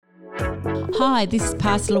Hi, this is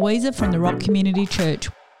Pastor Louisa from the Rock Community Church.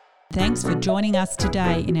 Thanks for joining us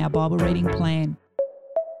today in our Bible reading plan.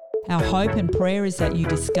 Our hope and prayer is that you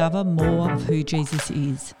discover more of who Jesus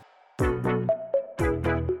is.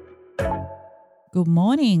 Good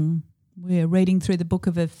morning. We're reading through the book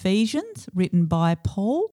of Ephesians, written by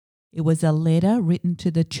Paul. It was a letter written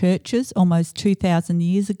to the churches almost 2,000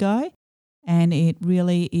 years ago, and it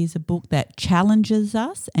really is a book that challenges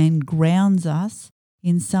us and grounds us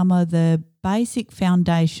in some of the basic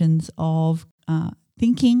foundations of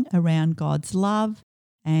thinking around God's love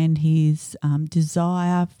and his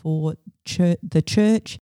desire for the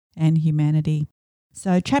church and humanity.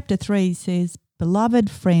 So chapter 3 says, "Beloved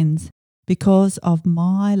friends, because of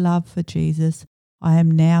my love for Jesus, I am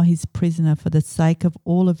now his prisoner for the sake of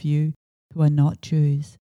all of you who are not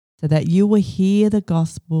Jews, so that you will hear the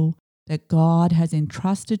gospel that God has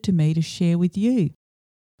entrusted to me to share with you.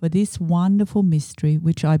 For this wonderful mystery,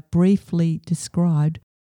 which I briefly described,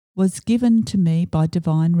 was given to me by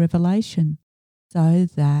divine revelation, so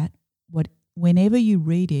that whenever you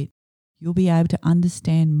read it, you'll be able to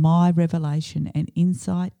understand my revelation and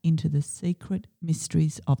insight into the secret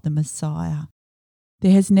mysteries of the Messiah.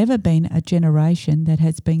 There has never been a generation that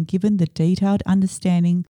has been given the detailed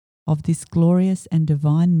understanding of this glorious and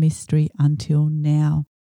divine mystery until now.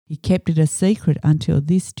 He kept it a secret until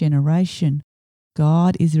this generation.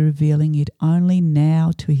 God is revealing it only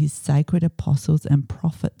now to his sacred apostles and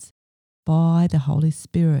prophets by the Holy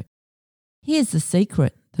Spirit. Here's the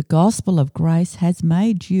secret. The gospel of grace has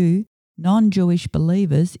made you, non-Jewish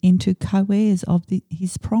believers, into co-heirs of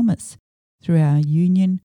his promise through our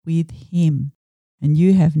union with him. And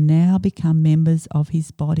you have now become members of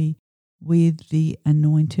his body with the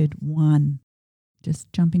Anointed One."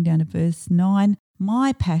 Just jumping down to verse 9.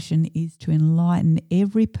 "My passion is to enlighten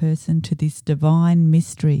every person to this divine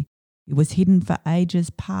mystery. It was hidden for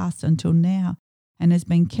ages past until now and has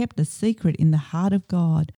been kept a secret in the heart of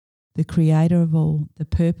God, the Creator of all. The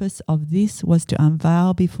purpose of this was to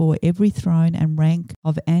unveil before every throne and rank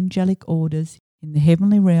of angelic orders in the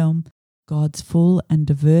heavenly realm God's full and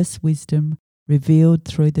diverse wisdom revealed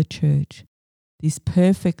through the church. This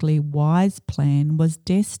perfectly wise plan was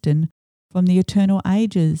destined from the eternal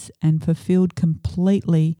ages and fulfilled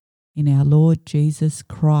completely in our Lord Jesus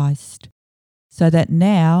Christ, so that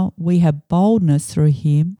now we have boldness through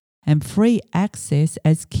him and free access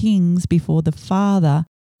as kings before the Father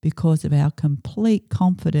because of our complete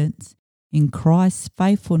confidence in Christ's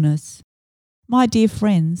faithfulness. My dear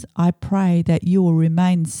friends, I pray that you will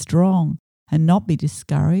remain strong and not be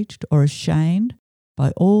discouraged or ashamed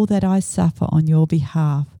by all that I suffer on your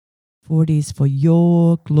behalf, for it is for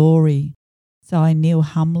your glory. So I kneel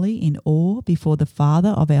humbly in awe before the Father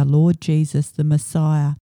of our Lord Jesus, the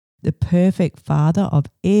Messiah, the perfect Father of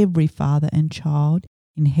every father and child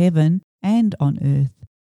in heaven and on earth.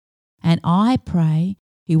 And I pray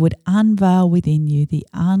he would unveil within you the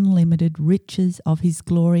unlimited riches of his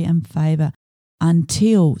glory and favour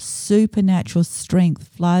until supernatural strength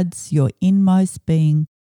floods your inmost being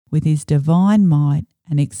with his divine might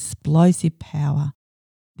and explosive power.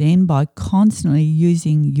 Then by constantly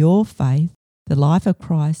using your faith, the life of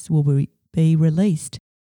Christ will be released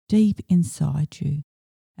deep inside you,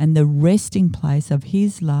 and the resting place of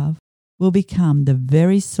his love will become the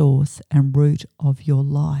very source and root of your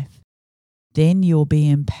life. Then you'll be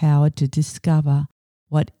empowered to discover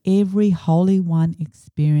what every Holy One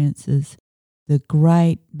experiences, the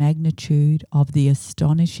great magnitude of the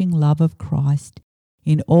astonishing love of Christ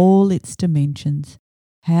in all its dimensions.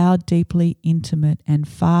 How deeply intimate and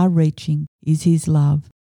far-reaching is his love.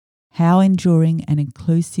 How enduring and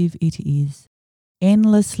inclusive it is.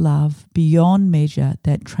 Endless love beyond measure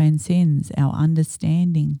that transcends our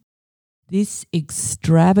understanding. This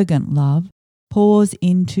extravagant love pours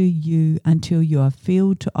into you until you are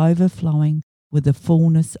filled to overflowing with the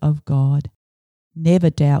fullness of God. Never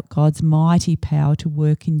doubt God's mighty power to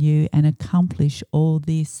work in you and accomplish all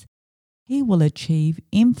this. He will achieve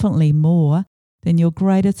infinitely more than your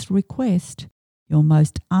greatest request, your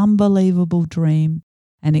most unbelievable dream,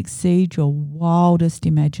 and exceed your wildest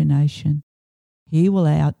imagination. He will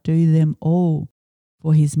outdo them all,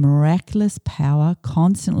 for his miraculous power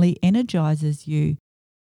constantly energizes you.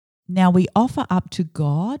 Now we offer up to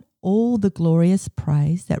God all the glorious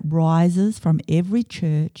praise that rises from every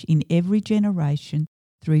church in every generation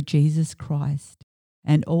through Jesus Christ,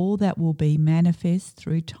 and all that will be manifest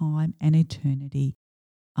through time and eternity.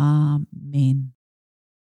 Amen.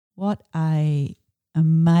 What an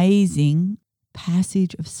amazing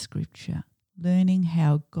passage of Scripture, learning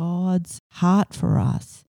how God's heart for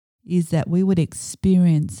us is that we would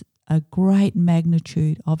experience a great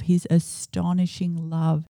magnitude of his astonishing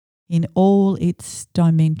love in all its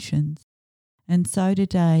dimensions. And so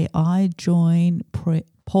today I join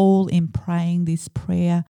Paul in praying this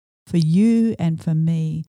prayer for you and for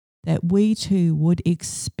me, that we too would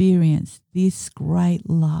experience this great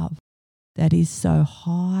love that is so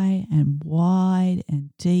high and wide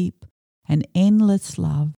and deep, an endless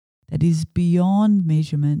love that is beyond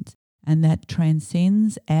measurement and that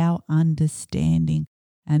transcends our understanding,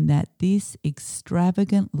 and that this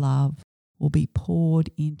extravagant love will be poured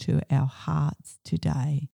into our hearts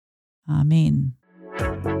today. Amen.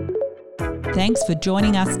 Thanks for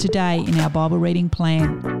joining us today in our Bible reading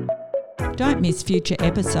plan. Don't miss future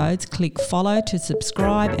episodes. Click follow to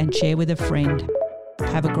subscribe and share with a friend.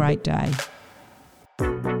 Have a great day.